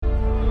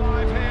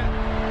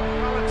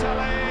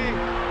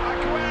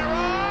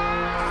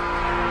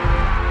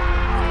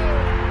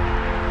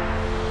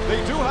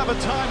a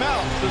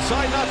timeout.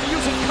 Decide not to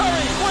use it.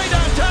 Curry, way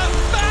downtown.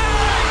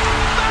 Bang!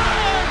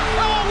 Bang!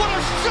 Oh, what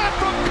a shot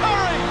from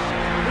Curry!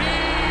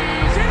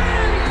 He's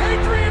in!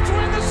 Patriots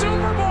win the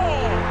Super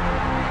Bowl!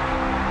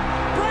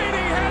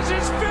 Brady has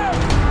his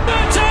fifth!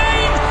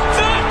 13!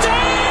 13!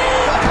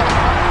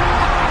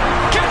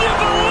 Can you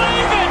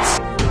believe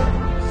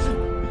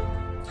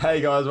it?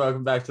 Hey guys,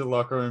 welcome back to the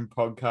Locker Room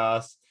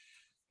Podcast.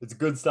 It's a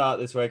good start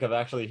this week. I've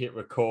actually hit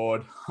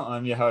record.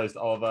 I'm your host,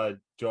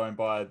 Oliver, joined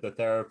by the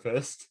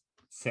therapist,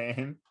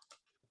 Sam.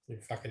 You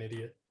fucking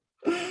idiot.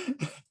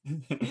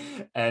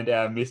 And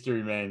our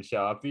mystery man,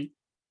 Sharpie.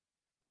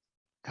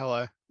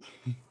 Hello.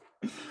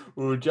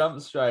 We'll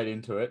jump straight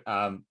into it.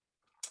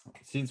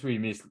 Since we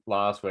missed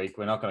last week,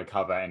 we're not going to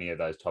cover any of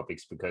those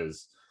topics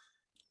because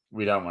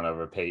we don't want to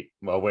repeat.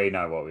 Well, we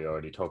know what we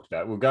already talked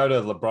about. We'll go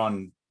to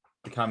LeBron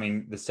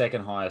becoming the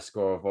second highest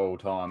scorer of all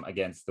time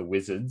against the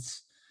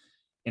Wizards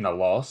in a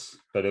loss,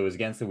 but it was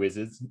against the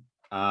Wizards,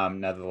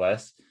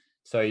 nevertheless.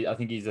 So I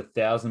think he's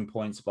 1,000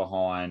 points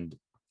behind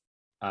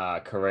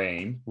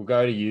Kareem. We'll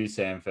go to you,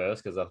 Sam,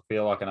 first, because I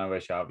feel like I know where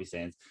Sharpie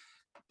stands.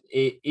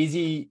 Is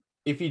he,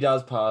 if he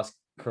does pass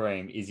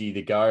Kareem, is he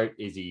the GOAT?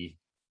 Is he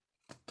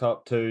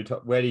top two?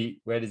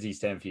 Where does he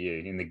stand for you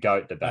in the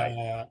GOAT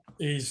debate?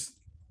 He's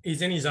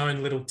in his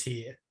own little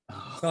tier.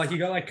 So like you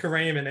got like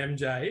Kareem and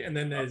MJ, and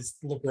then there's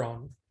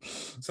LeBron.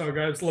 So it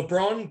goes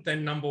LeBron,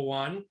 then number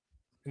one,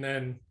 and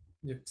then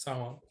so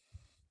on.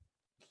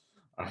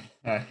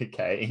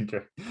 Okay,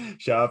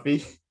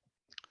 Sharpie.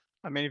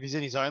 I mean, if he's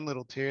in his own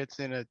little tier, it's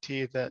in a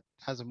tier that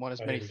hasn't won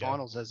as many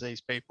finals as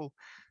these people.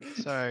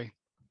 So,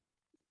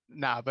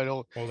 but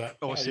all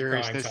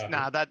seriousness,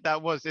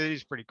 it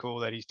is pretty cool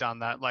that he's done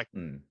that. Like,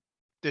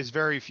 there's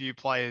very few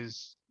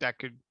players that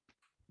could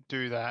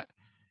do that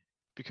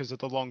because of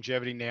the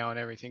longevity now and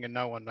everything, and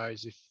no one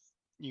knows if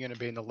you're going to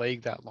be in the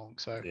league that long.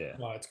 So, yeah,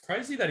 well, it's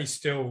crazy that he's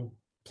still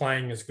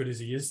playing as good as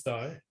he is,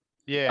 though.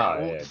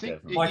 Yeah,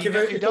 like he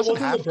doesn't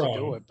have LeBron, to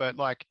do it, but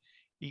like,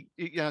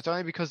 it's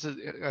only because of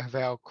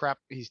how crap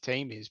his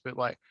team is. But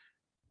like,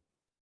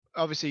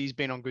 obviously he's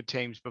been on good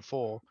teams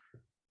before.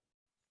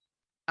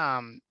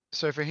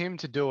 So for him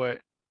to do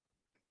it,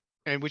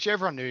 and which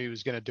everyone knew he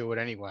was going to do it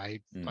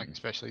anyway, like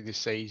especially this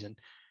season,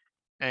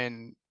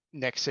 and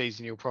next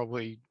season he'll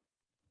probably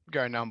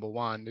go number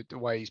one the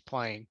way he's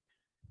playing.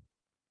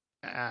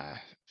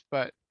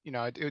 But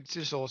it's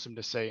just awesome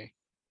to see.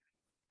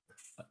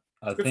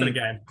 I good think for the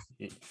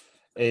game.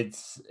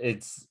 It's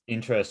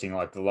interesting,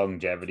 like the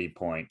longevity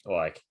point.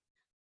 Like,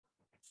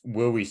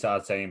 will we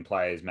start seeing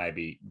players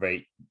maybe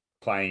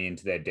playing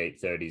into their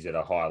deep 30s at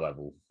a high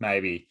level?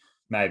 Maybe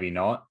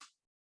not.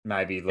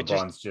 Maybe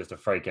LeBron's just a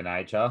freak of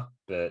nature,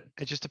 but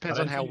it just depends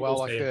on how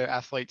well the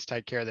athletes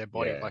take care of their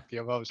body. Yeah. Like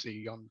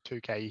obviously on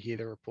 2K, you hear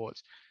the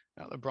reports.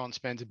 LeBron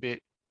spends a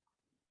bit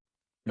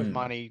of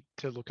money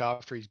to look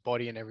after his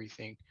body and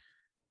everything,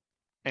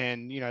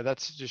 and that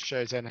just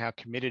shows how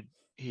committed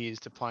he is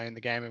to playing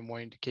the game and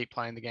wanting to keep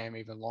playing the game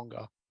even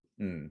longer.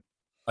 I mean,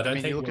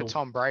 you look at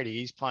Tom Brady,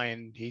 he's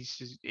playing,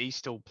 he's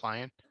still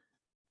playing.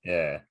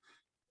 Yeah.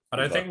 I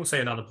don't think we'll see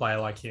another player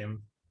like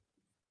him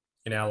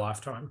in our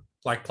lifetime,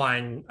 like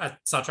playing at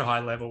such a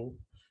high level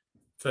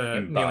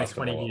for nearly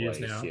 20 years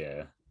now.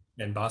 Yeah.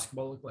 In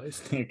basketball, at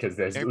least. Because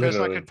there's the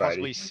person I could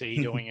possibly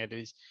see doing it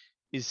is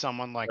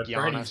someone like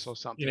Giannis or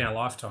something. In our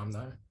lifetime,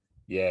 though.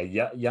 Yeah,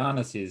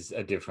 Giannis is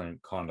a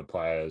different kind of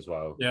player as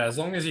well. Yeah, as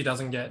long as he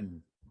doesn't get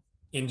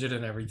injured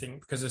and everything,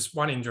 because this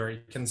one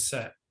injury can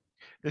set.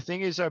 The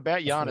thing is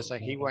about Giannis,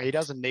 like he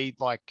doesn't need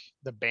like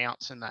the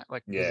bounce and that,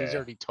 like because he's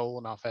already tall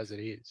enough as it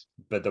is.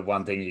 But the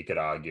one thing you could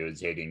argue is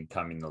he didn't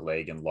come in the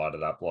league and light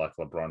it up like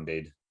LeBron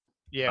did.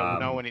 Yeah,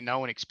 no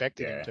one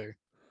expected him to.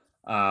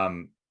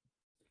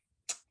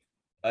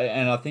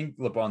 And I think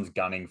LeBron's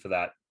gunning for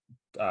that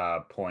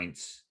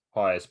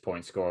highest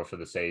point scorer for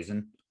the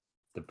season,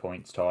 the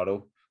points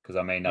title, because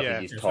I mean I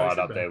think he's tied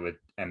up there with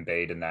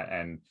Embiid and that,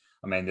 and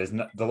I mean,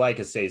 the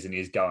Lakers season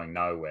is going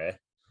nowhere.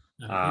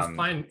 He's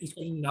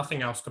got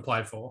nothing else to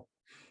play for.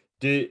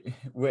 So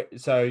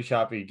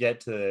Sharpie, we'll get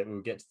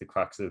to the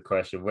crux of the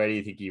question. Where do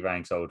you think he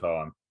ranks all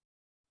time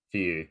for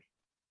you?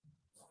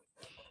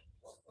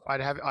 I'd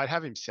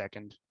have him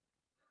second.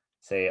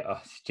 See,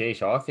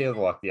 geez, I feel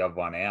like the odd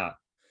one out,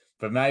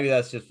 but maybe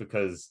that's just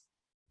because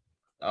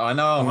I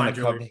know I'm going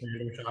to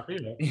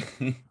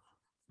copy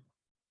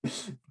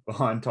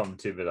behind Tom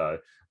Thibodeau.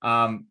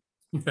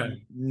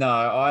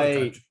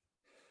 No,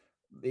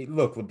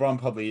 look, LeBron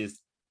probably is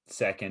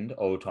second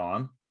all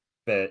time,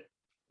 but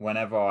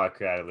whenever I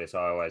create a list,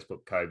 I always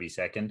put Kobe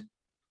second.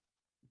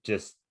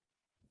 Just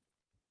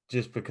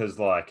because,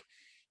 like,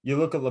 you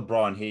look at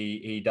LeBron,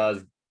 he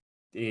does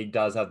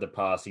have the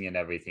passing and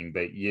everything,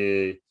 but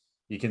you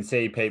can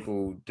see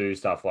people do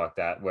stuff like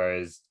that,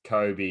 whereas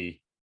Kobe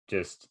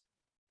just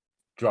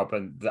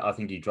I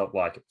think he dropped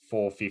like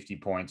 450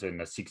 points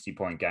in a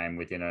 60-point game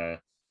within a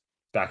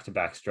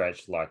back-to-back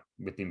stretch, like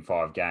within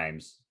 5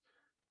 games.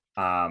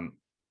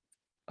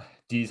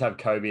 Do you have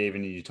Kobe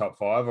even in your top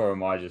 5, or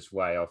am I just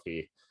way off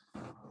here?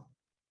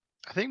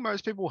 I think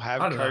most people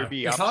have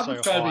Kobe up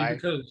so high.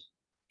 Because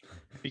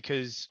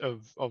because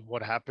of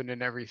what happened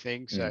and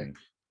everything. So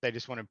they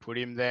just want to put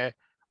him there.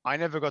 I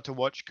never got to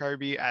watch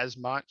Kobe as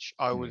much.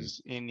 I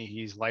was in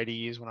his later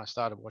years when I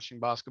started watching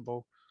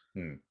basketball.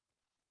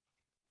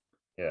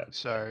 Yeah.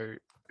 So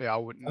yeah, I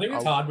wouldn't. I think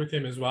it's hard with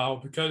him as well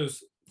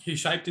because he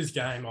shaped his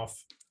game off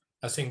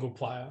a single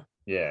player.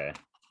 Yeah.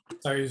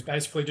 So he's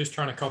basically just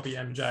trying to copy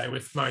MJ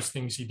with most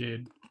things he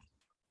did.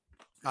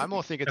 I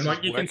more think it's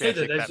and his work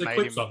ethic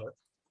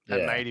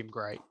that made him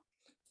great.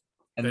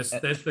 And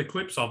there's the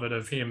clips of it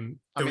of him.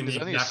 I mean, there's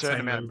only a certain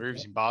amount of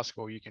moves in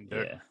basketball you can do.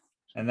 Yeah.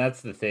 And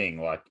that's the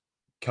thing. Like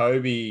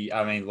Kobe,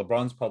 I mean,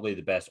 LeBron's probably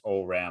the best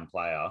all-round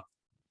player,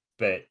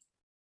 but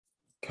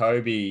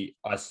Kobe,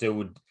 I still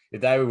would,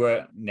 if they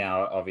were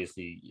now,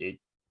 obviously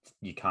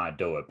you can't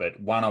do it, but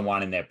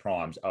one-on-one in their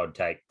primes, I would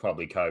take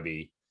probably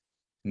Kobe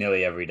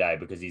nearly every day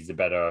because he's the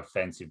better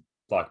offensive,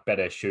 like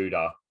better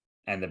shooter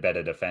and the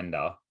better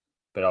defender.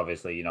 But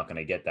obviously you're not going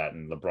to get that.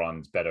 And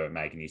LeBron's better at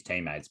making his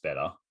teammates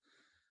better.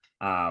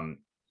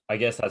 I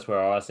guess that's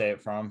where I see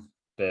it from,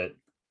 but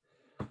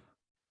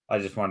I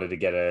just wanted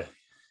to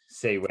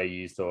see where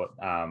you thought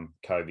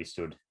Kobe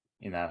stood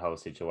in that whole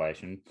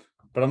situation.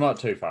 But I'm not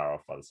too far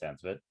off by the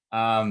sounds of it.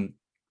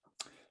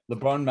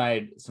 LeBron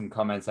made some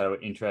comments that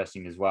were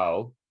interesting as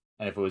well.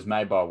 And if it was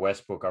made by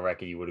Westbrook, I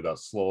reckon he would have got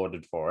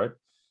slaughtered for it.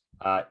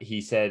 He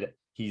said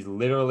he's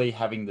literally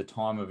having the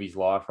time of his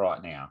life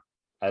right now,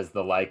 as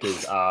the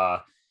Lakers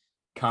are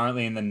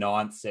currently in the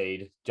 9th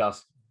seed,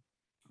 just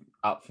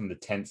up from the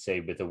 10th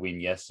seed with a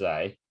win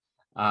yesterday.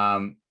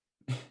 I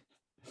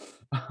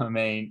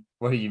mean,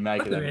 what do you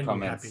make of that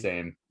comment,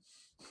 Sam?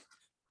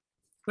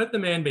 Let the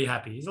man be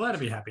happy. He's allowed to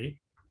be happy.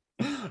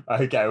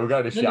 Okay, we'll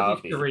go to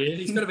Sharpie.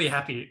 He's got to be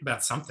happy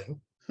about something.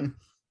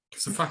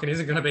 Because it fucking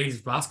isn't going to be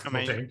his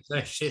basketball team.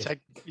 Shit.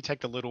 You take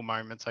the little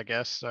moments, I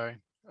guess. So,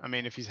 I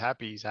mean, if he's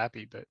happy, he's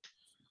happy. But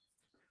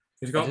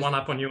he's got one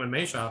up on you and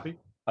me, Sharpie.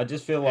 I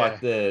just feel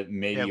like the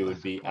media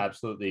would be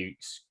absolutely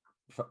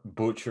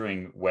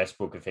butchering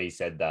Westbrook if he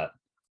said that,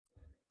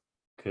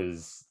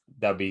 because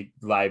they'll be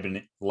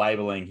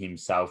labeling him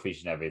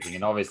selfish and everything.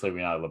 And obviously,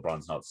 we know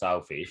LeBron's not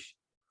selfish,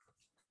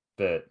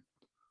 but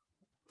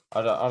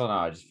I don't know.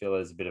 I just feel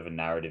there's a bit of a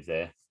narrative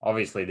there.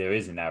 Obviously, there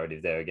is a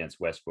narrative there against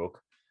Westbrook.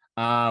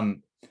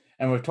 And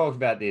we've talked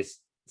about this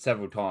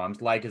several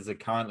times. Lakers are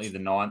currently the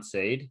 9th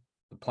seed.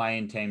 The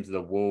playing teams are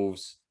the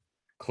Wolves,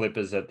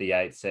 Clippers at the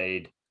 8th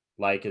seed,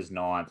 Lakers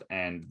 9th,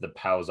 and the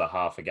Pels are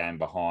half a game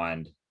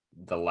behind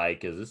the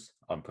Lakers.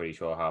 I'm pretty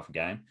sure half a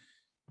game.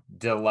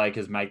 Do the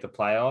Lakers make the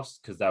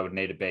playoffs? Because they would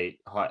need to beat,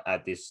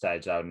 at this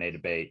stage, they would need to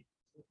beat.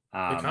 They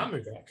can't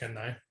move out, can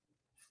they?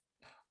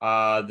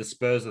 The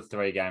Spurs are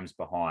 3 games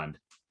behind.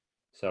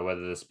 So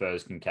whether the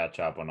Spurs can catch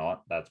up or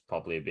not, that's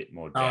probably a bit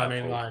more doubtful.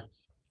 I mean, like,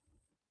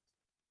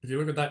 if you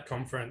look at that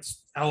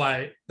conference,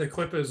 LA, the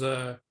Clippers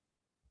are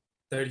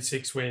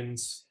 36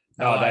 wins.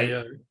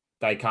 No,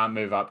 they can't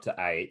move up to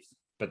 8th,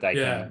 but they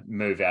can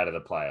move out of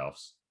the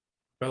playoffs.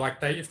 But like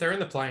if they're in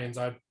the play-ins,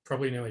 I'd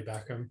probably nearly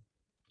back them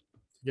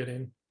to get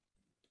in.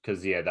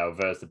 Because they'll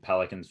verse the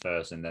Pelicans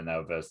first, and then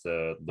they'll verse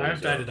the loser. I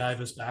have Data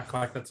Davis back.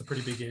 Like, that's a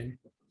pretty big in.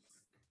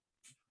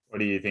 What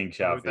do you think,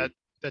 Sharpie?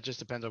 That just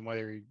depends on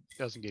whether he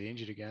doesn't get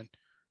injured again.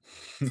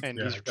 And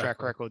his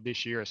track record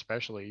this year,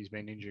 especially, he's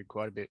been injured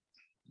quite a bit.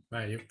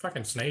 Mate, you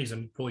fucking sneeze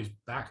and pull his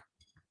back.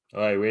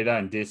 Oh, we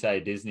don't diss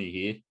Disney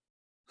here.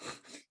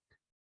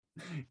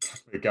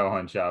 Go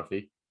on,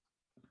 Sharpie.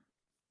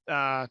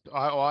 I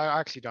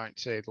actually don't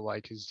see the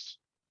Lakers.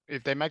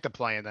 If they make the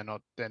play-in,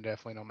 they're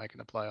definitely not making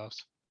the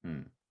playoffs.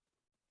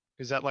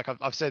 Is that, like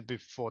I've said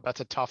before,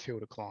 that's a tough hill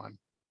to climb.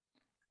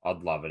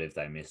 I'd love it if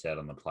they miss out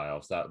on the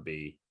playoffs. That would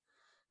be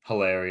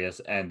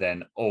hilarious. And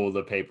then all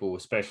the people,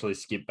 especially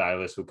Skip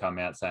Bayless, will come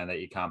out saying that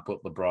you can't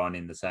put LeBron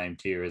in the same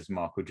tier as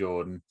Michael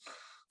Jordan.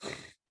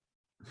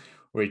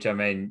 Which, I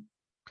mean,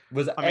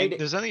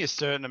 there's only a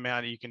certain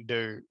amount you can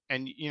do.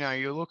 And,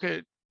 you look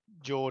at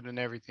Jordan and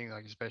everything,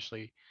 like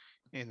especially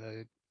in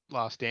the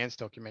Last Dance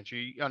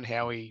documentary, on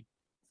how he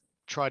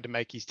tried to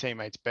make his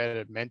teammates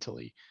better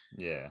mentally.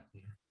 Yeah.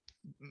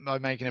 By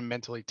making them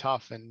mentally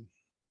tough. And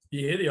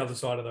you hear the other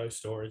side of those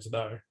stories,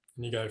 though,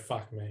 and you go,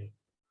 fuck me.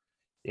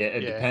 Yeah,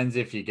 it depends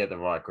if you get the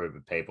right group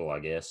of people, I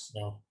guess.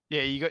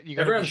 Yeah, you got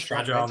everyone's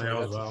fragile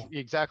now as well.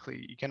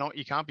 Exactly.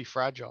 You can't be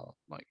fragile.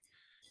 Like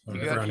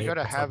you got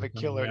to have a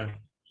killer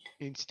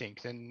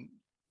instinct, and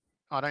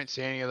I don't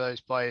see any of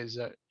those players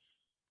that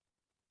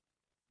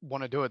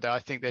want to do it. I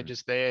think they're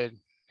just there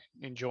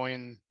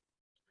enjoying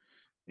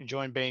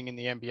being in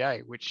the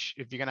NBA, which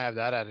if you're going to have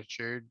that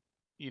attitude,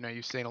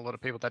 you've seen a lot of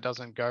people that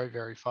doesn't go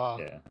very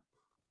far. Yeah.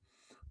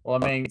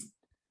 Well, I mean,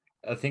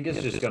 I think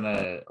it's just going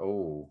to,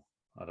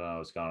 I don't know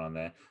what's going on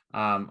there.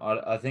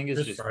 I think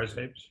it's just froze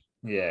heaps.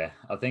 Yeah,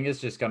 I think it's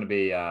just going to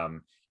be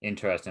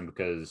interesting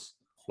because,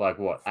 like,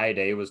 what,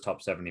 AD was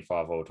top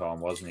 75 all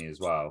time, wasn't he, as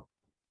well?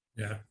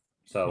 Yeah.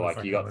 So,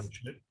 like, you got...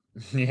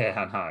 Yeah,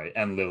 I know.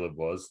 And Lillard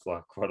was,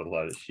 like, quite a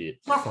load of shit.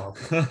 I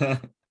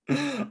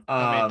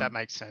mean, that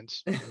makes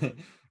sense.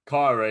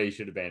 Kyrie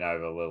should have been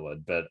over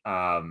Lillard, but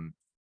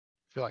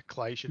feel like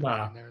Clay should have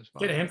been in there as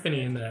well. Get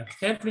Anthony in there.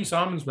 Anthony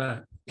Simon's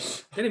back.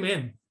 Get him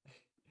in.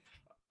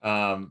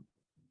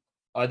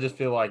 I just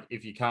feel like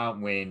if you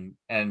can't win,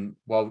 and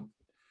was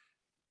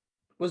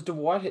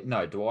Dwight?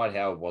 No, Dwight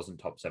Howard wasn't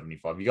top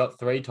 75. You got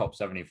 3 top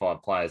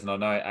 75 players, and I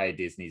know A.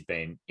 Disney's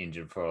been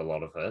injured for a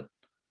lot of it,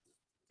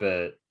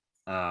 but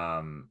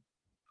that's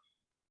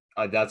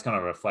going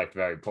to reflect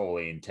very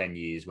poorly in 10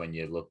 years when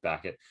you look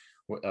back at.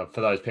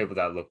 For those people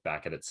that look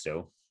back at it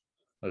still,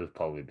 it'll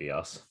probably be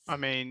us. I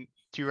mean,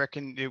 do you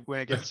reckon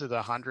when it gets to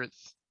the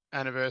 100th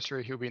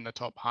anniversary, he'll be in the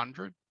top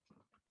 100?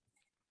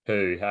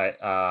 Who? Hey,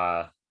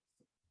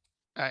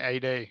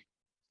 AD. Do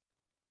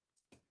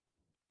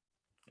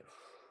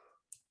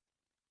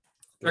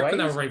you reckon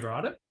they'll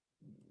rewrite it?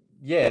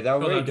 Yeah,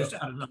 they'll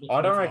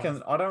I don't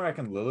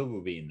reckon Lillard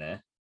will be in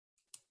there.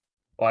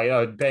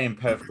 Like, being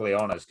perfectly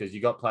honest, because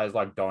you got players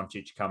like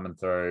Doncic coming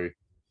through,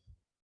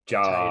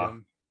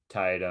 Tatum.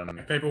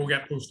 People will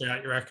get pushed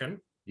out, you reckon?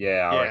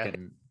 Yeah,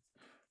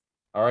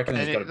 I reckon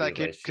there's got to be like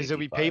because there'll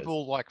be players.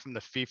 people like from the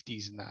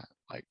 50s and that,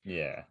 like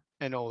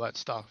and all that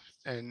stuff,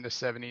 and the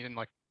 70s and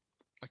like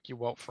your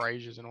Walt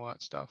Frazier's and all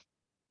that stuff.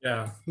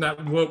 Yeah,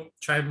 that Wilt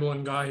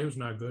Chamberlain guy, he was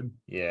no good.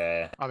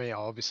 Yeah, I mean,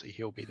 obviously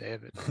he'll be there,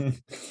 but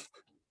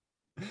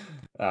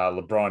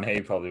LeBron,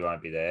 he probably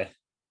won't be there.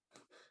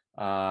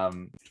 Yeah.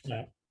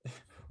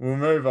 We'll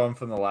move on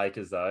from the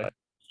Lakers though.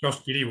 Josh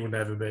Giddey will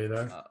never be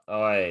there.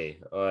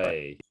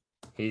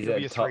 He'll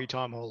be a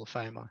 3-time Hall of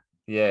Famer.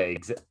 Yeah,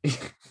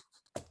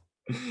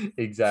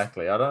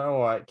 exactly. I don't know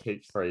why it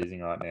keeps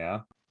freezing right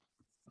now.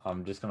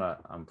 I'm just gonna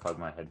unplug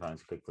my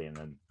headphones quickly and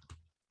then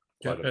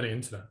get better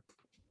internet.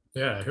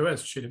 Yeah, who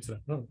has shit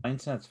internet?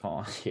 Internet's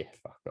fine. Yeah,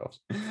 fuck off.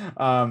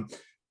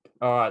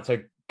 All right, so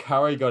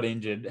Curry got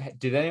injured.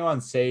 Did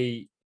anyone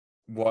see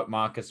what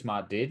Marcus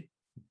Smart did?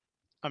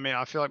 I mean,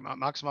 I feel like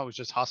Marcus Smart was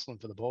just hustling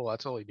for the ball.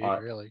 That's all he did,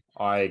 really.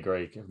 I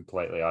agree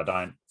completely. I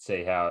don't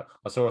see how.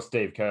 I saw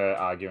Steve Kerr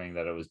arguing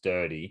that it was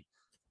dirty,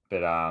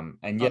 but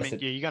and yes,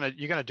 you're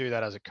gonna do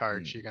that as a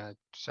coach. You're gonna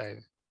say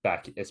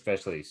back,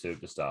 especially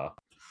superstar,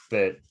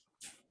 but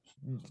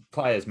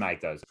players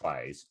make those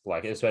plays,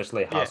 like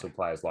especially hustle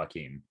players like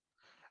him.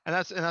 And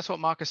that's what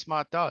Marcus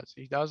Smart does.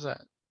 He does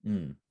that.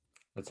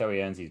 That's how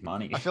he earns his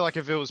money. I feel like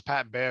if it was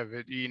Pat Bev,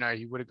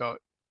 he would have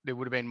there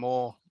would have been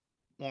more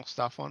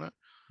stuff on it.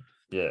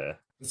 Yeah.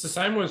 It's the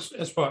same as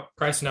what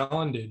Grayson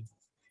Allen did.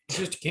 He's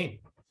just a king.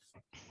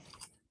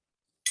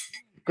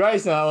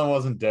 Grayson Allen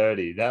wasn't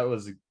dirty. That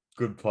was a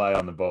good play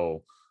on the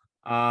ball.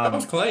 That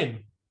was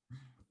clean.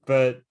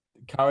 But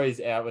Curry's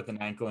out with an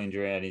ankle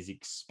injury and is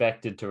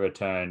expected to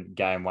return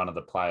game 1 of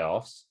the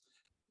playoffs.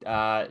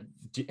 How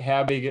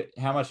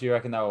much do you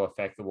reckon that will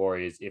affect the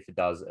Warriors if it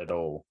does at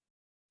all?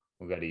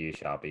 We'll go to you,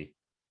 Sharpie.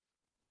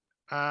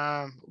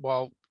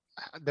 Well,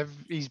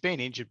 he's been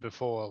injured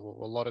before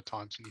a lot of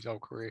times in his whole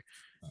career,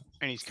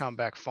 and he's come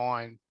back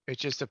fine.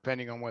 It's just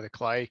depending on whether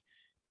Clay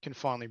can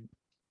finally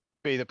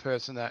be the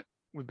person that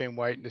we've been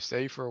waiting to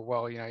see for a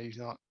while. He's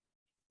not.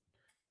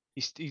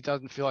 He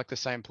doesn't feel like the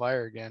same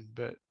player again,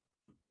 but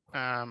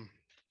had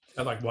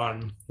like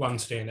one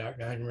standout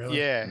game, really.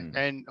 Yeah,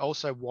 and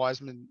also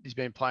Wiseman, he's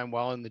been playing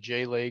well in the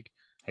G League.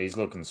 He's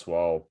looking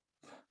swole.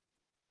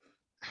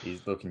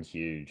 He's looking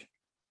huge.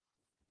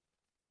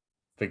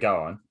 But go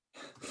on.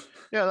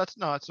 Yeah,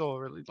 that's all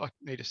I really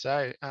need to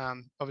say.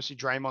 Obviously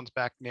Draymond's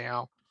back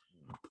now.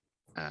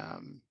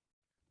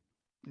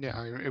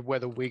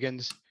 Whether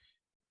Wiggins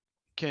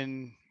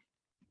can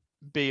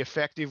be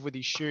effective with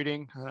his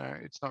shooting,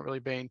 it's not really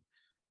been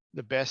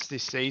the best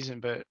this season,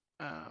 but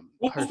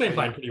Pool's been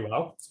playing pretty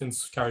well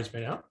since Curry's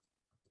been out.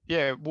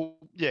 Yeah,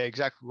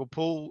 exactly. Well,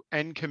 Poole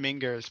and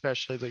Kuminga,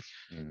 especially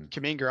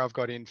Kuminga, I've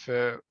got in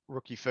for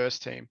rookie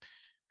first team.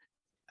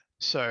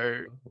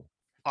 So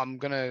I'm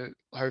gonna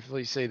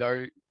hopefully see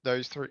those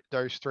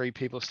three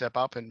people step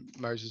up, and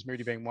Moses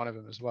Moody being one of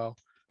them as well.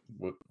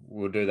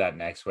 We'll do that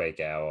next week.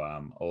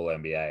 Our All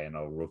NBA and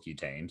all rookie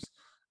teams.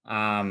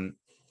 I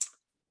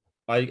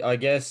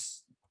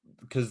guess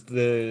because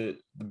the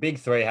big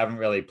three haven't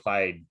really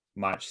played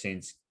much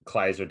since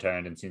Clay's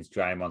returned and since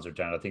Draymond's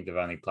returned. I think they've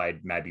only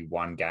played maybe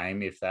one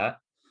game, if that. I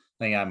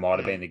think that might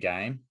have been the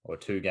game or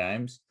 2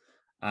 games.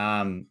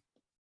 And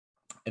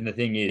the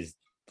thing is,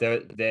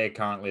 they're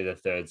currently the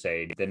 3rd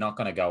seed. They're not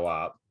going to go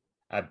up.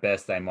 At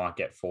best, they might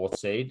get 4th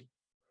seed.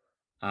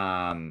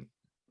 At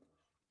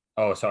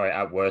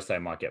worst, they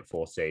might get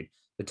 4th seed.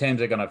 The teams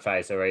they're going to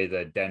face are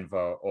either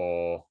Denver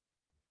or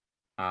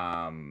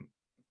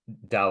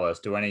Dallas.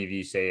 Do any of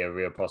you see a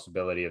real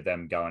possibility of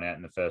them going out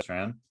in the first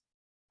round?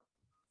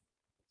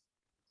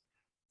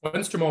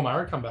 When's Jamal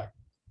Murray come back?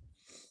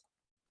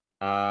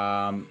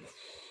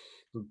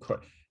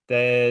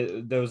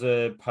 There was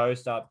a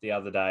post up the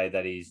other day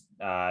that he's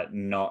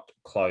not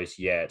close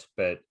yet,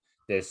 but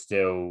they're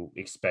still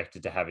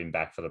expected to have him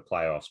back for the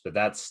playoffs. But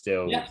that's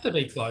still he has to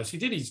be close. He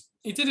did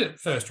it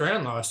first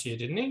round last year,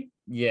 didn't he?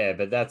 Yeah,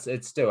 but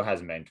it still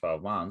hasn't been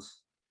 12 months.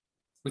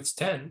 It's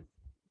 10.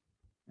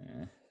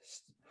 Yeah.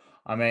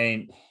 I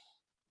mean,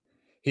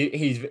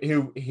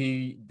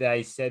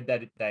 They said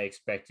that they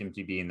expect him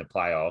to be in the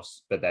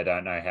playoffs, but they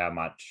don't know how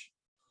much.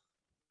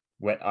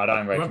 I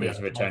don't reckon he's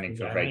returning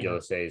for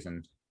regular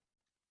season.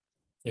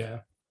 Yeah.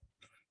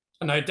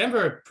 No,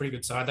 Denver are a pretty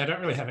good side. They don't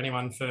really have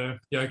anyone for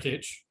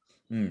Jokic.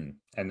 And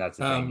that's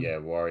the thing. Yeah,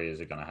 Warriors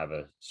are going to have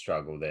a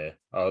struggle there.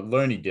 Oh,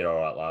 Looney did all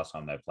right last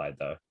time they played,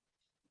 though.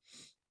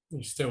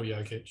 He's still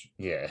Jokic.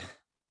 Yeah.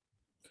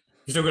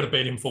 You still got to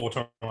beat him 4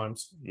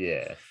 times.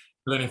 Yeah.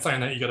 But then in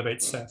saying that, you got to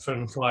beat Steph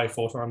and Clay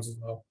 4 times as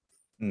well.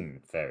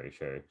 Very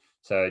true.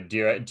 So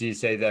do you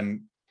see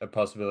them a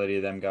possibility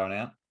of them going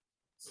out?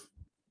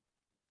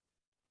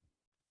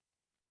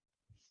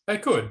 They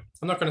could.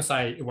 I'm not going to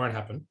say it won't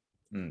happen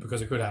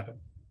because it could happen.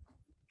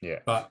 Yeah.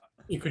 But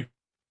it could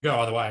go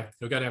either way.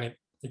 It'll go down.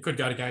 It could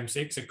go to game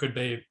 6. It could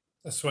be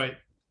a sweep.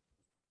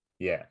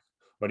 Yeah.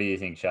 What do you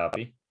think,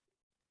 Sharpie?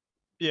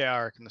 Yeah,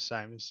 I reckon the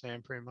same as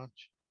Sam, pretty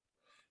much.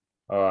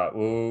 All right.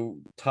 We'll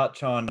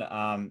touch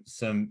on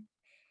some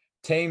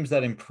teams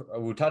that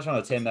we'll touch on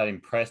a team that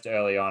impressed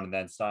early on and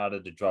then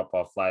started to drop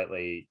off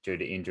lately due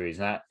to injuries,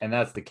 and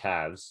that's the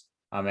Cavs.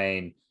 I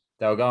mean,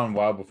 they were going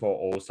well before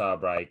All-Star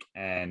break,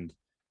 and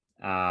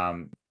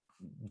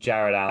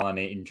Jared Allen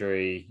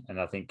injury, and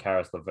I think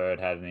Karis LeVert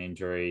had an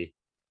injury.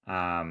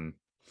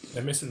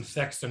 They're missing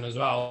Sexton as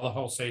well the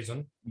whole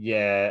season.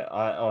 Yeah,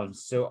 I'm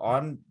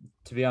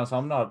to be honest,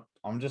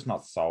 I'm just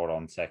not sold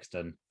on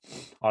Sexton.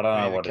 I don't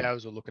know what the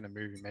Cavs were looking to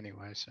move him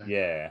anyway. So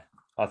yeah,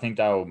 I think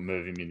they'll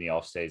move him in the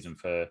off season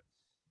for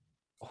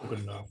good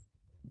enough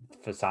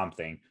for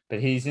something. But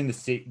he's in the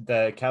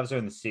Cavs are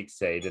in the 6th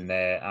seed, and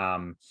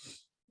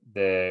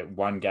they're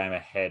 1 game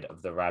ahead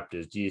of the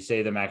Raptors. Do you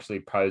see them actually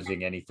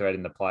posing any threat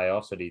in the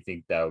playoffs, or do you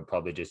think they'll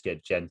probably just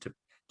get gentlemen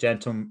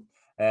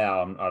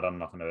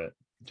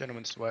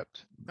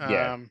swept?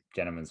 Yeah,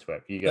 gentlemen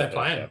swept. You go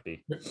first,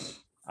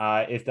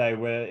 if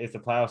the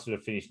playoffs were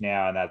to finish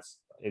now, and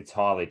it's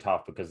highly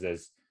tough because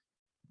there's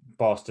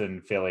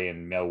Boston, Philly,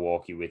 and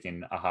Milwaukee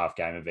within a half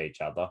game of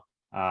each other.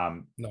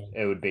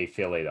 It would be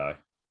Philly though.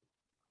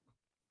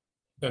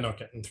 They're not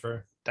getting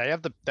through. They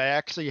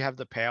actually have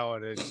the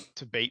power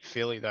to beat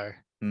Philly though.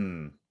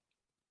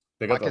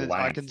 They got the length.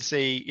 I can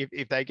see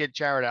if they get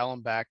Jared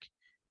Allen back,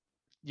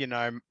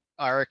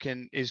 I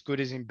reckon as good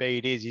as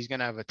Embiid is, he's going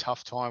to have a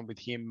tough time with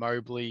him,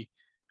 Mobley,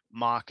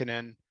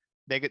 Markkanen.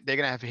 They're going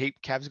to have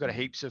Cavs got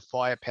heaps of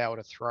firepower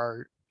to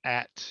throw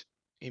at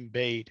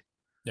Embiid.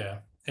 Yeah.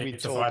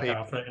 Heaps of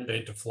firepower for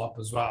Embiid to flop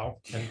as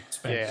well and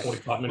spend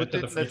 45 minutes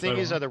at the thing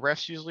is, the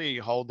refs usually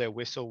hold their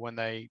whistle when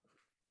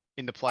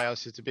in the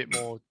playoffs, it's a bit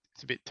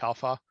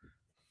tougher,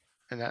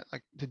 and that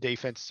the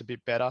defense is a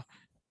bit better.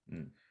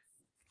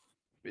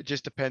 It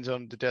just depends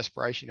on the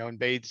desperation.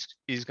 Embiid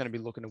is going to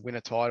be looking to win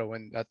a title,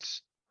 and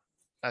that's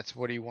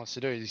what he wants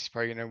to do. He's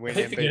probably going to win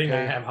MVP. Forgetting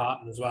they have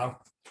Harden as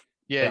well.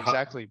 Yeah,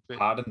 exactly. But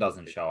Harden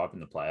doesn't show up in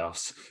the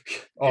playoffs.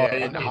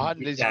 And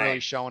Harden isn't really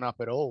showing up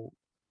at all.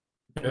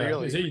 Yeah.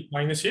 Really? Is he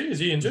playing this year? Is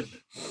he injured?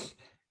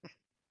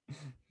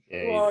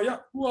 Yeah.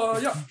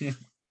 Yeah.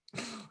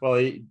 Well,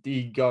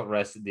 he got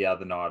rested the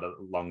other night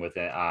along with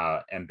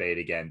Embiid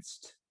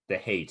against the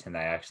Heat, and they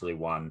actually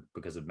won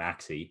because of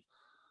Maxey.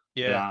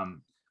 Yeah.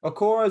 But,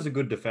 Okoro's a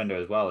good defender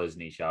as well, isn't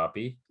he,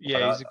 Sharpie?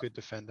 Yeah, he's a good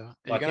defender.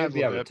 You're going to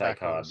be able to take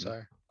Harden.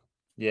 Also.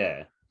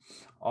 Yeah.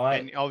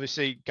 And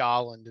obviously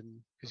Garland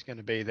is going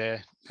to be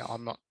there.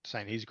 I'm not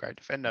saying he's a great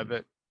defender,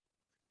 but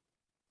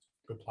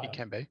he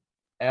can be.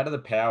 Out of the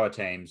power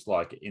teams,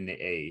 like in the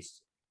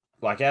East,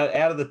 like out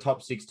of the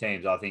top 6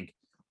 teams, I think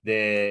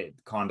they're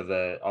kind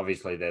of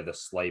obviously they're the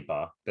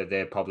sleeper, but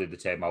they're probably the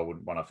team I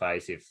wouldn't want to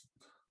face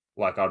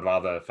I'd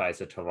rather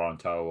face a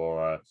Toronto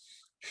or a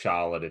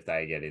Charlotte if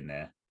they get in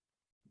there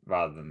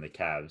rather than the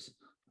Cavs.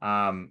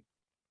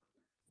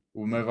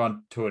 We'll move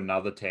on to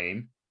another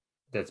team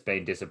that's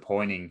been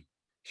disappointing,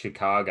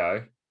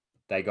 Chicago.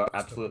 They got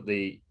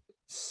absolutely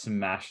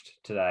smashed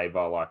today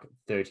by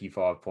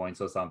 35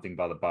 points or something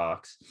by the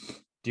Bucks.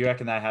 Do you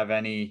reckon they have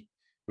any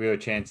real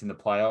chance in the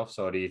playoffs,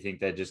 or do you think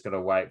they're just going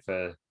to wait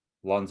for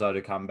Lonzo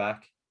to come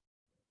back?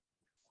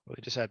 We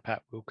just had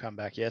Pat Will come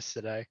back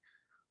yesterday.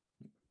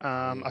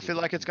 I feel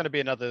like it's going to be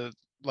another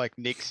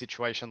Knicks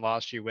situation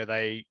last year where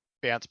they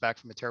bounced back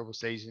from a terrible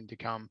season to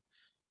come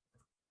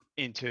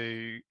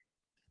into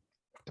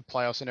the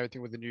playoffs and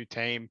everything with a new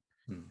team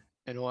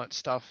and all that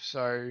stuff.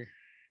 So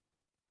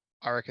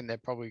I reckon they're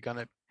probably going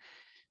to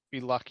be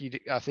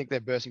lucky. I think they're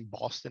bursting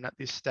Boston at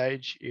this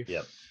stage if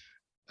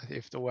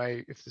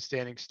the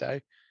standings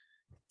stay.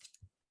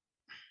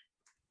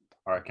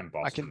 I reckon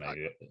Boston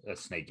maybe a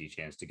sneaky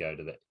chance to go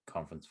to the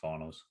conference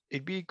finals.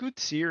 It'd be a good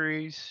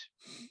series,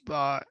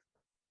 but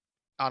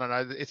I don't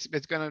know. It's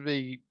going to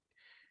be.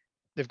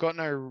 They've got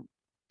no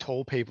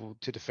tall people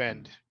to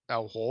defend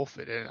Al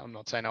Horford, and I'm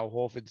not saying Al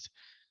Horford's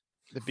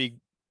the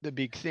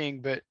big thing,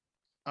 but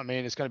I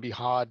mean it's going to be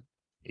hard.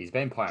 He's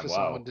been playing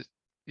well.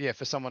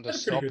 For someone to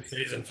stop. Good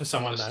season for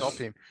someone to stop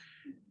him,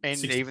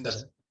 and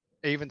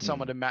even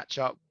someone to match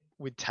up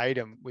with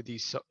Tatum with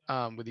his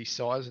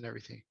size and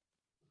everything.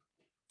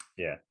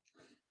 Yeah.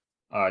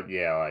 I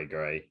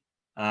agree.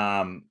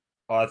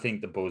 I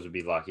think the Bulls would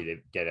be lucky to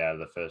get out of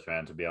the first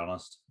round, to be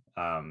honest.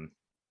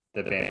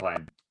 They've been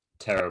playing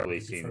terribly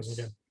since.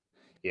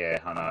 Yeah,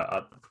 I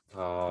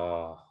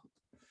know.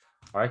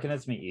 I reckon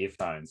it's my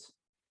earphones.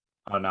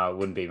 Oh, no, it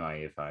wouldn't be my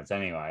earphones.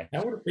 Anyway.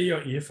 That would be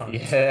your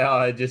earphones. Yeah,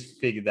 I just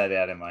figured that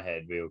out in my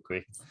head real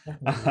quick.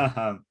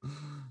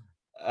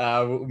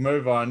 We'll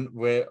move on.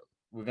 We're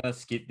going to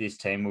skip this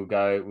team.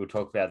 We'll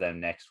talk about them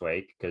next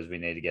week because we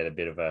need to get a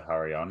bit of a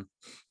hurry on.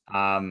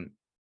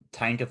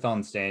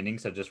 Tankathon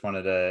standings, I just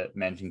wanted to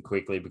mention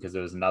quickly because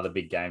there was another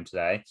big game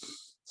today.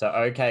 So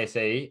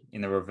OKC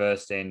in the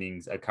reverse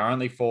standings are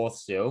currently 4th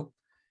still.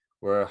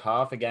 We're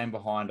half a game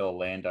behind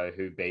Orlando,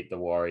 who beat the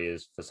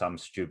Warriors for some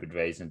stupid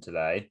reason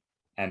today,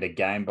 and a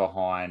game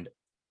behind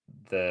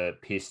the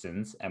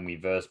Pistons, and we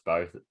versed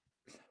both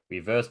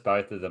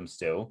of them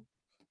still.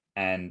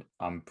 And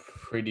I'm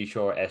pretty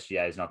sure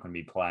SGA is not going to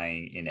be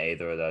playing in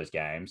either of those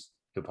games.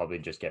 He'll probably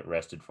just get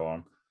rested for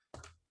them.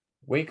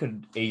 We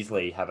could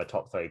easily have a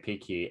top 3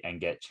 pick here and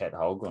get Chet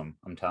Holmgren.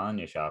 I'm telling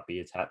you, Sharpie,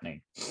 it's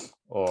happening.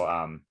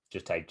 Or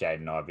just take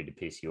Jaden Ivey to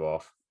piss you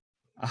off.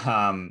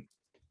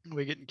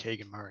 We're getting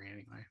Keegan Murray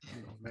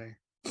anyway.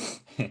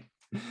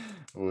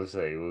 We'll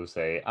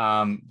see.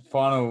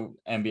 Final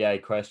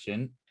NBA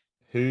question.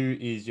 Who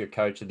is your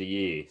coach of the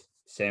year?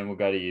 Sam, we'll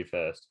go to you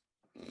first.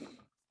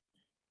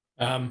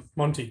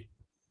 Monty.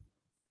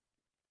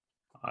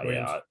 Oh,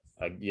 yeah,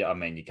 I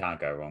mean, you can't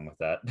go wrong with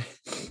that.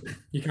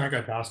 You can't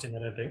go past him, I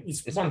don't think.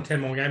 He's won 10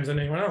 more games than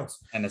anyone else.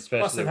 And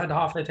especially, plus, they've had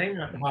half their team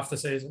out half the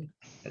season.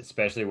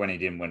 Especially when he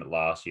didn't win it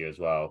last year as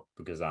well,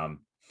 because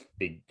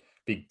Big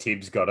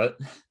Tibbs got it.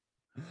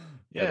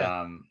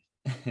 Yeah.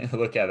 But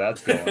look how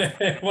that's going.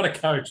 What a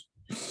coach.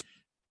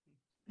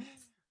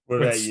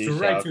 What about you,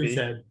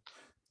 Sharpie?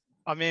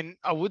 I mean,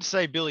 I would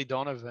say Billy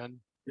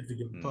Donovan,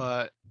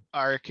 but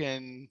I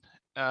reckon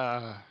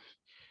Ime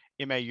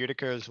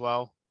Udoka as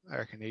well. I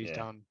reckon he's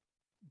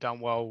done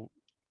well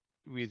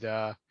with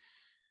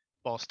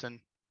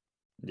Boston.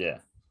 Yeah.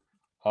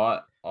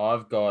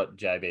 I've got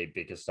JB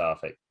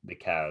Bickerstaff at the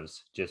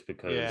Cavs just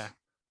because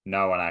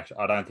no one actually,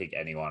 I don't think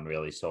anyone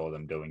really saw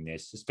them doing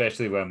this,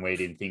 especially when we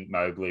didn't think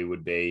Mobley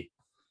would be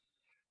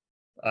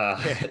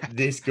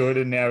this good,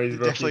 and now he's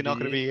definitely not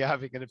going to be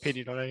having an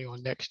opinion on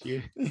anyone next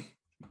year.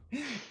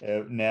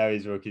 Now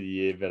he's rookie of the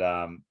year, but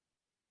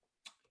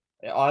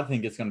I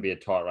think it's going to be a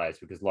tight race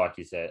because, like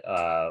you said,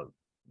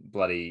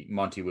 bloody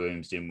Monty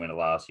Williams didn't win it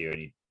last year, and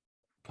he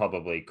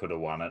probably could have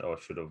won it or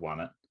should have won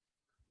it.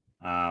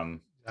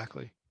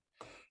 Exactly.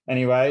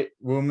 Anyway,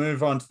 we'll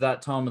move on to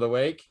that time of the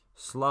week.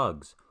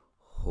 Slugs.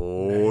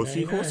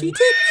 Horsey tips.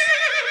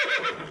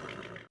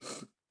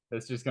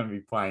 It's just going to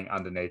be playing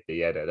underneath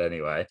the edit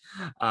anyway.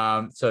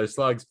 So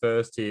Slug's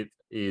first tip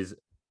is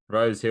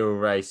Rose Hill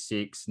race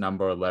 6,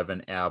 number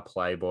 11, Our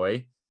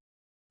Playboy.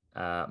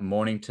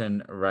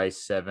 Mornington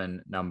race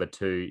 7, number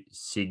 2,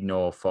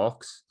 Signor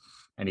Fox.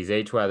 And his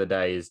each way of the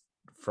day is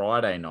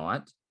Friday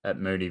night at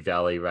Mooney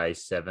Valley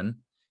race 7,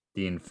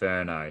 the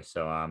Inferno.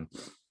 So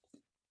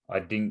I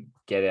didn't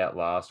get out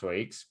last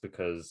week's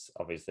because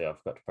obviously I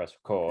forgot to press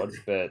record.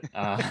 But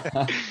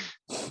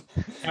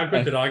how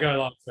good did I go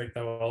last week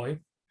though, Ollie?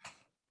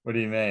 What do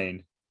you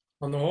mean?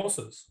 On the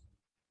horses.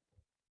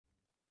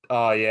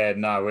 Oh yeah,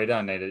 no, we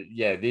don't need it.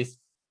 Yeah, this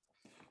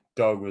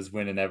dog was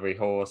winning every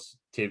horse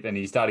tip, and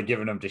he started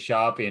giving them to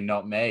Sharpie and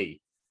not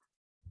me.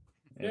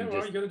 Yeah,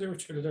 well, you got to do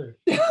what you got to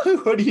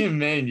do. What do you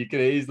mean? You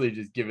could easily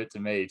just give it to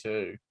me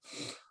too.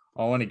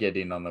 I want to get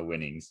in on the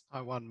winnings.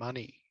 I won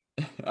money.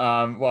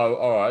 Well,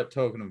 all right.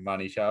 Talking of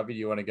money, Sharpie, do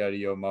you want to go to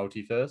your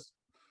multi first?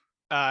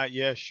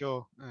 Yeah,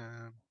 sure.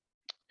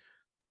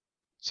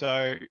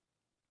 So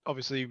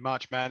obviously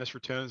March Madness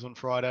returns on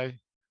Friday.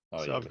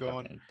 Oh, so yeah, I've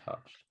gone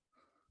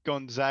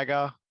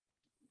Gonzaga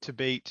to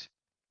beat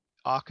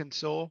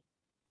Arkansas.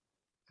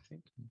 I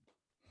think.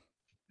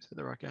 Is that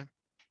the right game?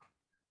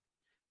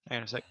 Hang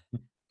on a sec.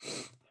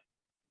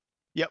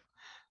 Yep,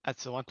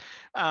 that's the one.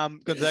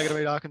 Gonzaga to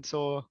beat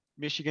Arkansas,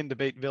 Michigan to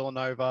beat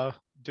Villanova,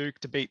 Duke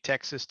to beat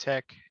Texas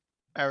Tech,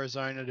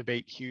 Arizona to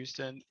beat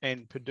Houston,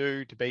 and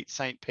Purdue to beat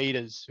St.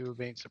 Peter's, who have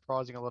been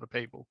surprising a lot of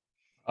people.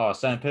 Oh,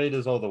 St.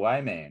 Peter's all the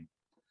way, man.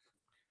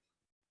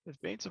 It's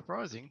been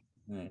surprising.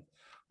 Yeah.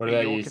 What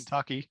about you?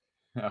 Kentucky.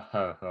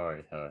 Oh,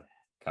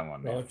 come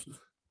on, man. Well,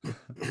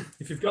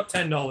 if you've got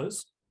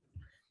 $10,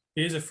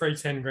 here's a free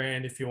 10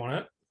 grand if you want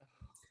it.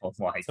 Oh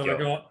my God.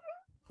 So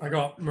I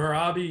got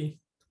Murabi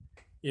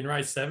in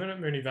race 7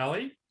 at Mooney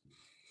Valley.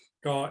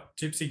 Got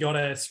Gypsy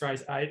Goddess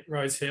race 8,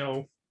 Rose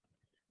Hill.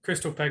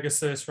 Crystal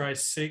Pegasus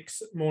race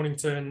 6,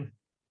 Mornington.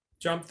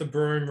 Jump the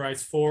Broom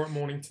race 4 at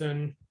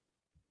Mornington.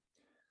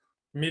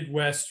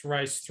 Midwest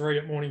race 3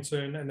 at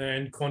Mornington, and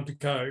then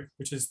Quantico,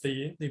 which is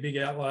the big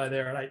outlier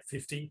there at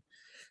 850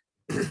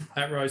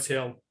 at Rose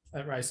Hill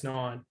at race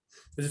 9.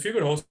 There's a few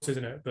good horses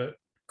in it, but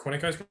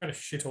Quantico's kind of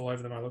shit all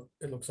over them,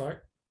 it looks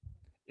like.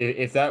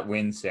 If that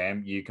wins,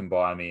 Sam, you can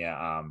buy me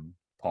a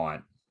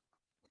pint.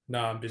 No,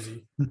 I'm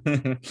busy.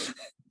 The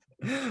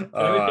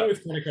only thing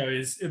with Quantico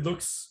is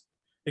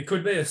it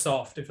could be a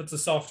soft. If it's a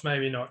soft,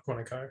 maybe not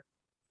Quantico.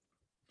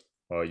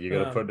 Well, you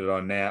got to put it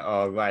on now.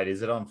 Oh, wait,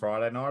 is it on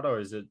Friday night or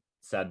is it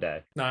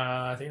Saturday?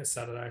 Nah, I think it's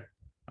Saturday.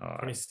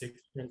 26th.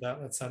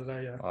 That's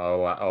Saturday, yeah.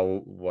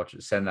 I'll watch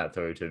it. Send that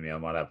through to me. I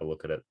might have a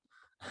look at it.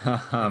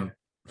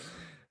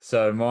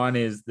 So mine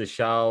is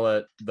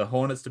the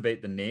Hornets to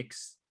beat the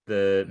Knicks,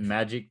 the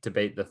Magic to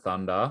beat the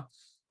Thunder,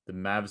 the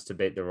Mavs to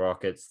beat the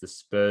Rockets, the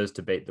Spurs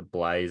to beat the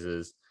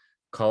Blazers,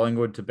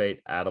 Collingwood to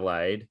beat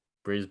Adelaide,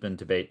 Brisbane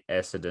to beat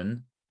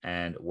Essendon,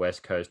 and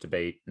West Coast to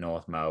beat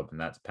North Melbourne.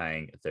 That's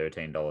paying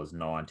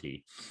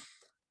 $13.90.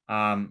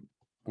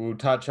 We'll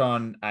touch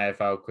on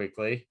AFL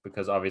quickly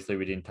because obviously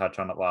we didn't touch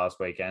on it last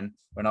weekend.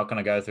 We're not going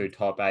to go through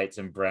top eights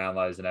and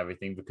Brownlows and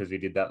everything because we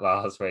did that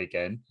last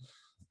weekend.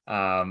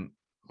 I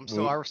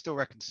still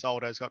reckon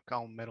Soldo's got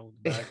gold medal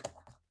today.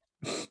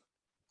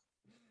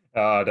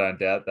 Oh, I don't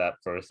doubt that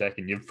for a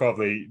second. You've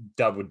probably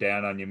doubled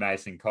down on your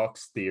Mason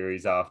Cox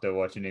theories after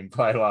watching him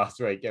play last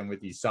weekend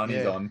with his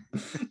sunnies on.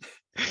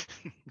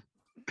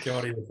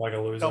 God, he looked like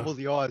a loser. Double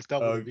the eyes,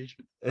 double the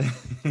vision.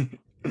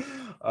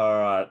 All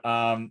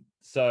right.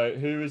 So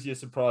who was your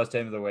surprise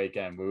team of the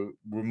weekend?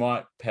 We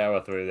might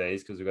power through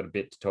these because we've got a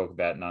bit to talk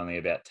about and only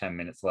about 10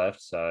 minutes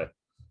left. So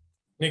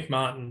Nick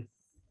Martin.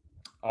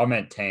 I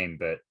meant team,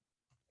 but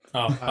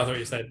I thought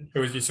you said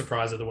who was your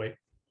surprise of the week?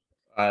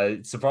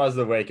 Surprise of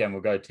the weekend,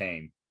 we'll go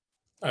team.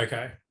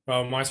 Okay.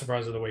 Well, my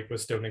surprise of the week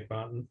was still Nick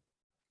Martin.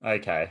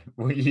 Okay.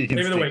 Well, you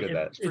can stick with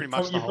that. It's pretty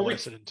much the whole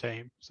Essendon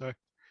team. So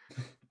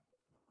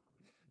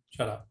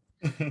shut up.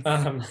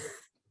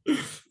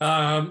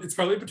 It's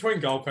probably between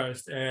Gold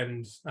Coast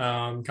and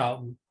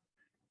Carlton,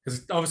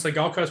 because obviously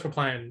Gold Coast were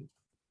playing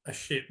a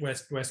shit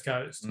West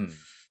Coast, and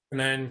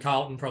then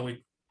Carlton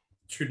probably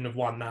shouldn't have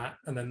won that,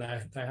 and then they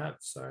have.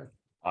 So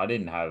I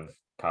didn't have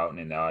Carlton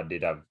in there. I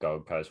did have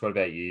Gold Coast. What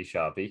about you,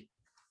 Sharpie?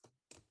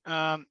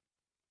 I'm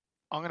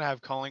gonna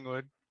have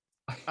Collingwood.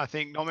 I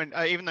think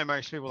even though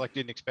most people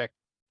didn't expect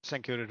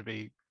St Kilda to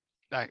be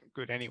that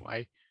good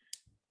anyway,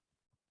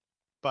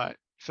 but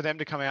for them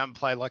to come out and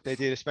play like they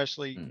did,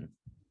 especially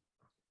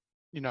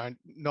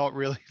not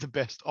really the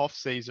best off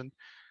season.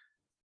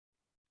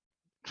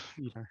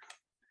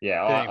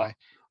 Yeah, anyway.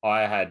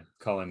 I had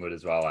Collingwood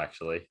as well,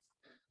 actually,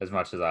 as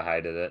much as I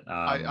hated it.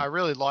 I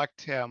really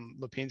liked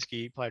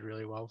Lipinski played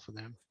really well for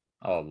them.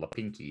 Oh,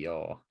 Lipinski,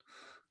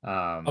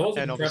 I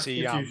wasn't impressed with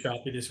you,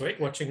 Sharpie, this week,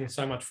 watching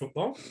so much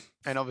football.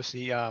 And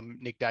obviously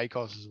Nick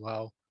Dacos as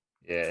well.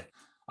 Yeah,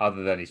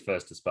 other than his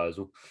first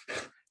disposal.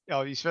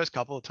 His first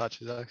couple of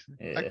touches, actually.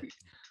 Yeah.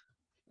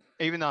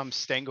 Even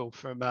Stengel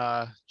from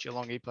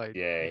Geelong, he played.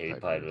 Yeah, he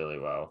played really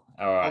well.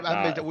 All right.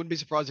 I wouldn't be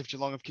surprised if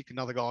Geelong have kicked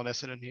another goal on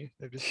Essendon here.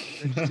 They just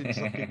didn't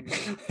stop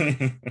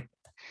kicking.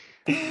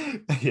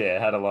 Yeah,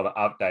 had a lot of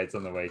updates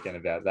on the weekend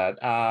about that.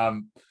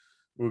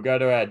 We'll go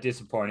to our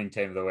disappointing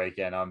team of the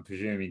weekend. I'm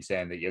presuming,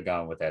 Sam, that you're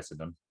going with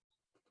Essendon.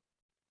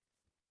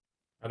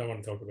 I don't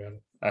want to talk about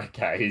it.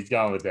 Okay, he's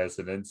going with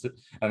Essendon.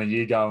 And then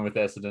you going with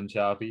Essendon,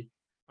 Sharpie?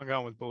 I'm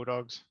going with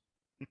Bulldogs.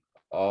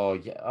 Oh,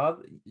 yeah,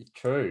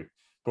 true.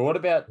 But what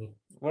about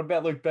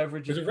Luke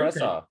Beveridge's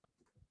presser?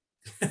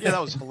 Yeah,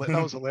 that was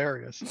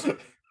hilarious.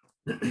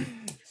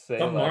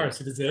 Tom Morris,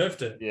 he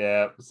deserved it.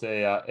 Yeah,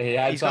 he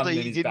had something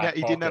in his back pocket.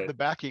 He didn't have the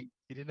backing.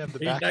 He didn't have the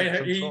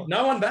backing.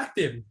 No one backed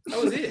him.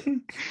 That was it.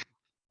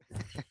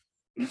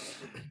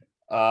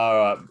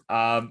 All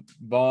right.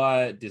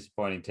 My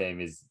disappointing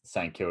team is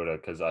St Kilda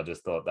because I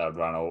just thought they would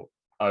run all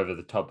over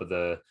the top of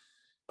the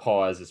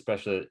Pies,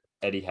 especially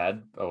Eddie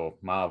had or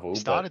Marvel.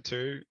 Started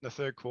to the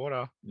third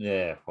quarter.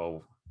 Yeah,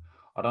 well,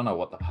 I don't know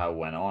what the hell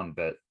went on,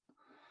 but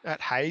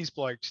that Hayes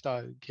bloke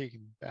started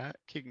kicking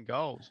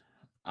goals.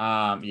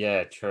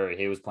 Yeah, true.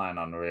 He was playing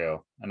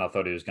unreal, and I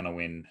thought he was going to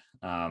win.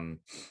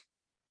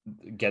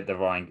 Get the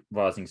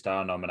Rising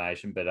Star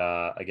nomination, but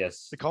I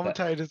guess the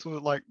commentators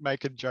were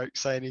making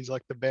jokes saying he's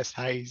the best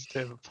Hayes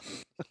ever.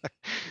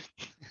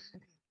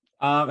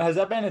 Has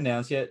that been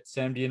announced yet,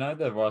 Sam? Do you know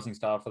the Rising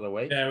Star for the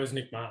week? Yeah, it was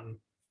Nick Martin.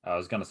 I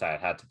was going to say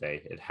it had to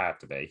be. It had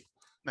to be.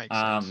 Makes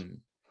sense.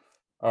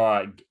 All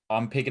right,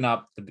 I'm picking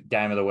up the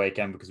game of the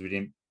weekend because we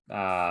didn't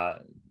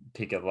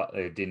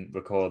didn't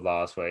record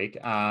last week.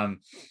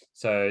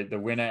 So the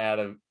winner out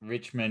of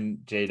Richmond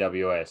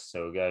GWS.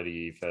 So we'll go to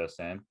you first,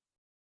 Sam.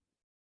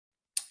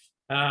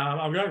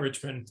 I'm going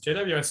Richmond.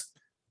 GWS,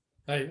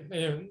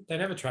 they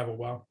never travel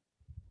well.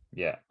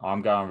 Yeah,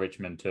 I'm going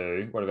Richmond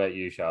too. What about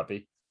you,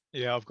 Sharpie?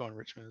 Yeah, I've gone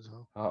Richmond as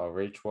well. Oh,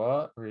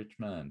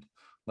 Richmond.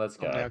 Let's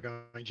go. I'm now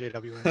going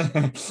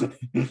GWS.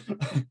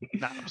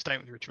 I'm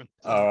staying with Richmond.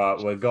 All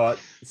right, we've got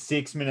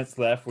 6 minutes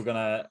left. We're going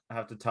to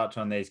have to touch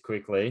on these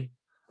quickly.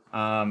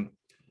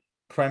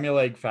 Premier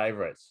League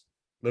favourites.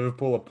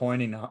 Liverpool a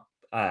point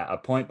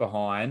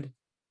behind.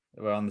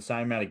 We're on the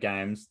same amount of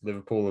games.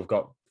 Liverpool have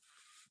got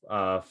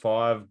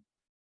 5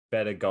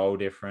 better goal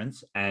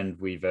difference, and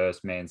we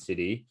verse Man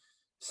City.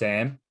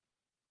 Sam,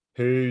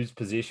 whose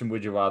position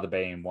would you rather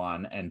be in,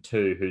 1, and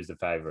 2, who's the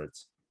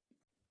favourites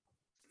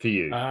for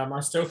you? I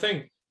still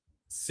think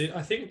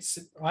I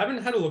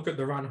haven't had a look at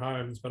the run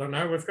homes, but I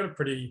know we've got a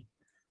pretty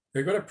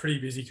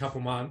busy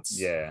couple months.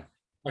 Yeah.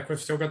 We've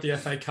still got the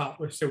FA Cup,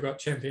 we've still got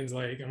Champions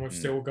League, and we've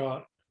still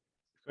got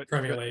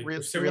Premier League.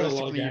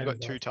 Realistically, you've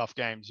got two tough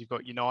games. You've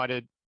got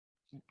United,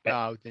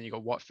 then you've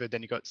got Watford,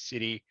 then you've got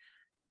City,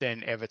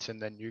 then Everton,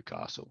 then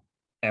Newcastle.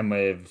 And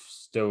we've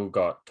still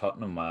got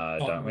Tottenham,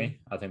 don't we?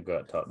 I think we've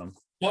got Tottenham.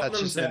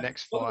 That's just the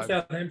next 5.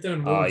 Southampton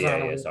and Wolves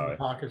are a sorry.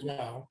 park as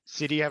well.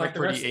 City have like a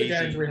pretty easy. The rest of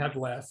the games we have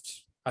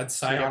left, I'd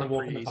say on a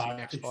walk in the park,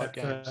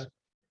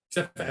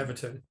 except for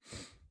Everton.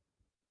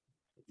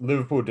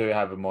 Liverpool do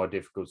have a more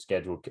difficult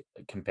schedule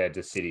compared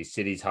to City.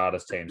 City's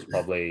hardest teams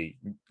probably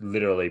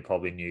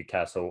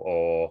Newcastle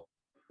or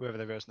whoever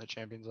they're versing the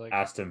Champions League.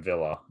 Aston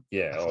Villa,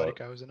 yeah,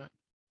 Atletico, isn't it?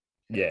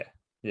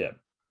 Yeah.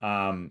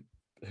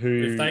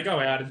 If they go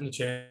out in the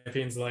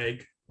Champions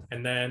League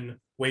and then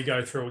we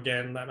go through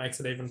again, that makes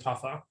it even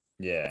tougher.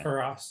 Yeah,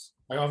 for us.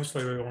 Like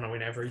obviously we want to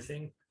win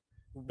everything.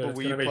 But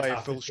we play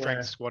a full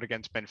strength squad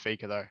against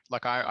Benfica though.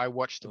 Like I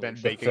watched the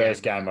Benfica the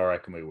first game. I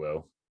reckon we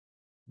will.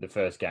 The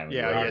first game. To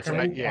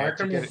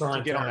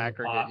get on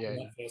aggregate.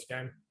 First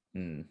game.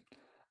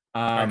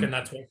 I reckon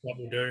that's what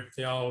we'll do.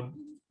 The old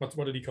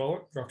what did he call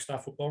it?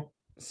 Rockstar football.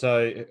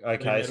 So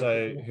okay,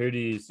 so who do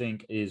you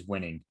think is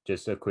winning?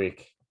 Just a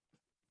quick.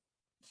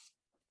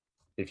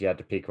 If you had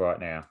to pick right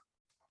now.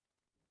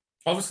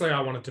 Obviously,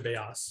 I want it to be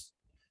us,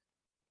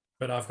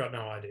 but I've got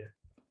no idea.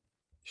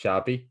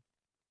 Sharpie.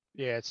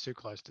 Yeah, it's too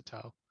close to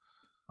tell.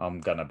 I'm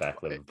gonna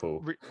back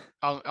Liverpool.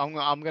 I'm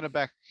gonna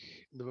back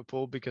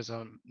Liverpool because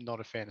I'm not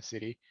a fan of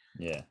City.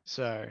 Yeah.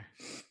 So,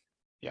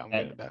 yeah, I'm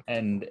gonna back.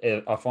 And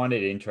I find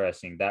it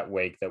interesting that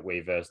week that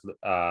we versed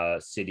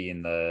City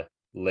in the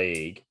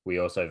league, we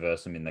also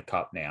verse them in the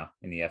cup now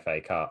in the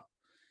FA Cup.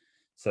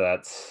 So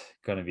that's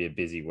going to be a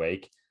busy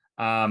week.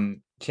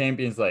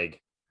 Champions League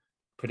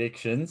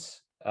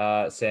predictions.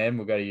 Sam,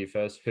 we'll go to you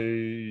first.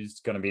 Who's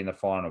going to be in the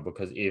final?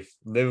 Because if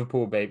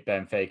Liverpool beat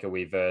Benfica,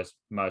 we verse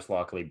most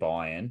likely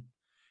Bayern.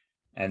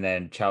 And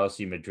then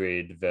Chelsea,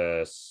 Madrid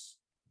versus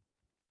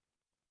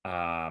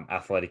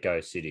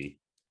Atletico City.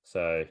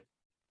 So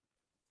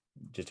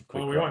just a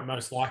quick. Well, we won't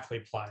most likely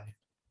play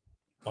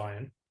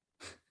Bayern.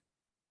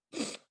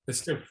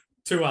 There's still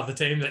 2 other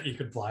teams that you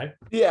could play.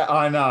 Yeah,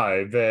 I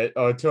know,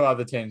 or 2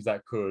 other teams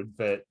that could,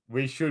 but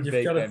we should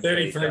beat You've got a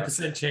Benfica.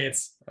 33%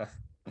 chance.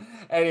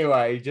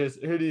 Anyway,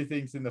 just who do you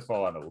think's in the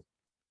final?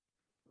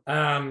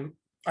 I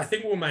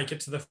think we'll make it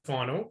to the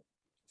final.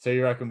 So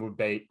you reckon we'll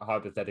beat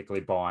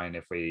hypothetically Bayern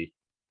if we?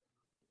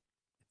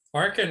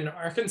 I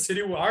reckon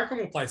City. I reckon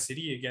we'll play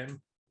City again.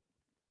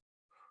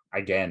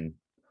 Again.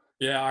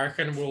 Yeah, I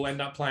reckon we'll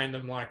end up playing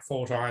them like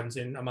 4 times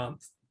in a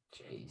month.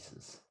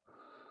 Jesus.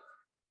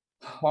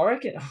 I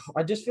reckon.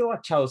 I just feel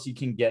like Chelsea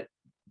can get.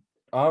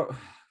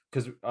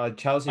 Because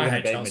Chelsea I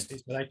hate beat Chelsea,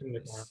 so they can.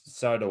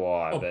 So do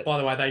I. Oh, but... by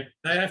the way,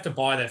 they have to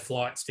buy their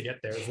flights to get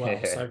there as well.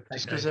 Yeah. So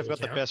just because they've got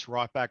the best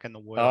right back in the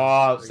world.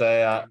 Oh,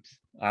 so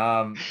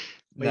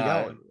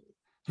no.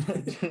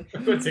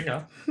 Good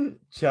singer.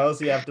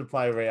 Chelsea have to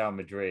play Real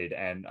Madrid,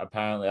 and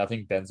apparently, I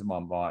think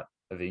Benzema might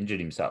have injured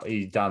himself.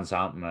 He's done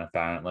something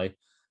apparently,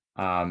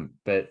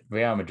 but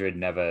Real Madrid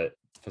never,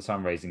 for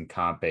some reason,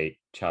 can't beat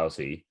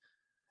Chelsea.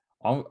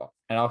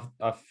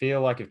 I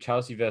feel like if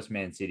Chelsea versus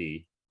Man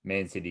City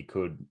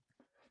could.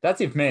 That's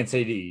if Man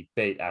City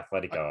beat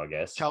Atletico, I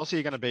guess. Chelsea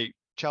are going to beat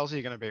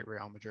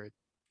Real Madrid.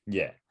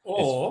 Yeah.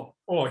 Or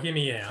hear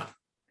me out.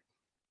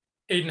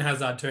 Eden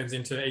Hazard turns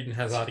into Eden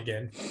Hazard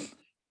again.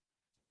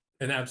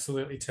 And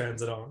absolutely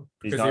turns it on.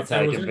 He's because not if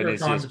there was taking ever a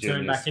time Vinicius to turn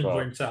Junior's back into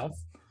spot. himself,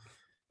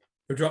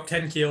 he'll drop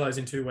 10 kilos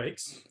in 2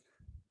 weeks.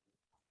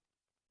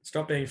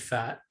 Stop being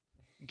fat.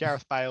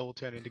 Gareth Bale will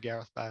turn into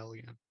Gareth Bale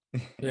again.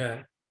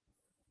 Yeah.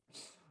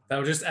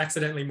 They'll just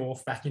accidentally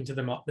morph back into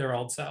their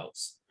old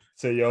selves.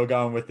 So you're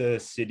going with the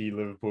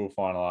City-Liverpool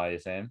final, are you,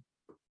 Sam?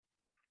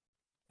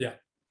 Yeah.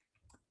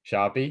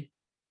 Sharpie?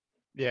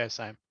 Yeah,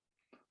 same.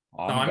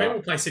 I mean,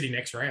 we'll play City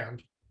next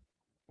round.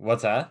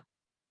 What's that?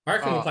 I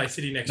reckon we'll play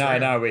City next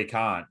round. No, we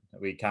can't.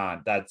 We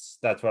can't. That's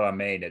what I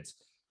mean. It's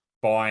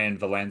Bayern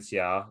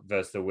Valencia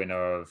versus the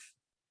winner of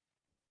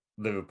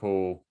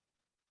Liverpool.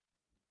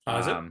 Oh,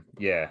 is it?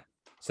 Yeah.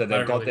 So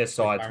they've got their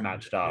sides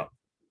matched up.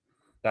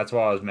 That's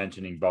why I was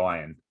mentioning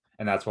Bayern.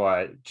 And that's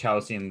why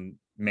Chelsea and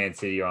Man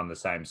City are on the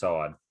same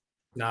side.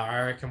 No,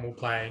 I reckon we'll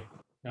play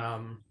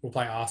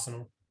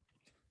Arsenal.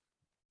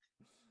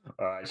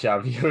 All right,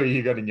 Sharpie, who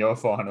you got in your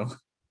final?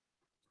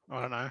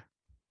 I don't know.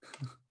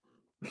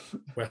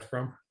 West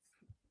Brom.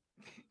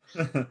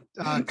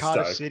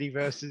 Cardiff City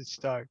versus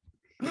Stoke.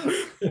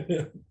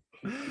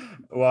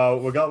 Well,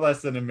 we've got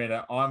less than a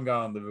minute. I'm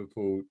going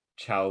Liverpool,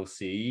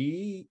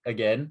 Chelsea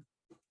again.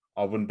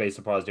 I wouldn't be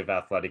surprised if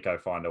Atletico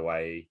find a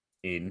way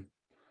in.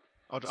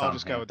 I'll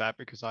just go with that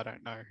because I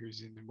don't know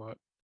who's in what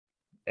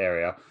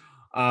area.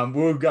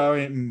 We'll go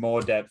in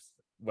more depth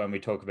when we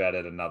talk about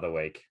it another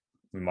week.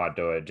 We might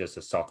do it just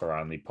a soccer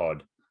only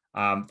pod.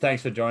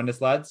 Thanks for joining us,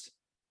 lads.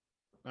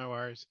 No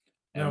worries.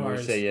 And we'll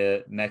see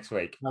you next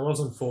week. That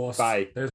wasn't forced. Bye.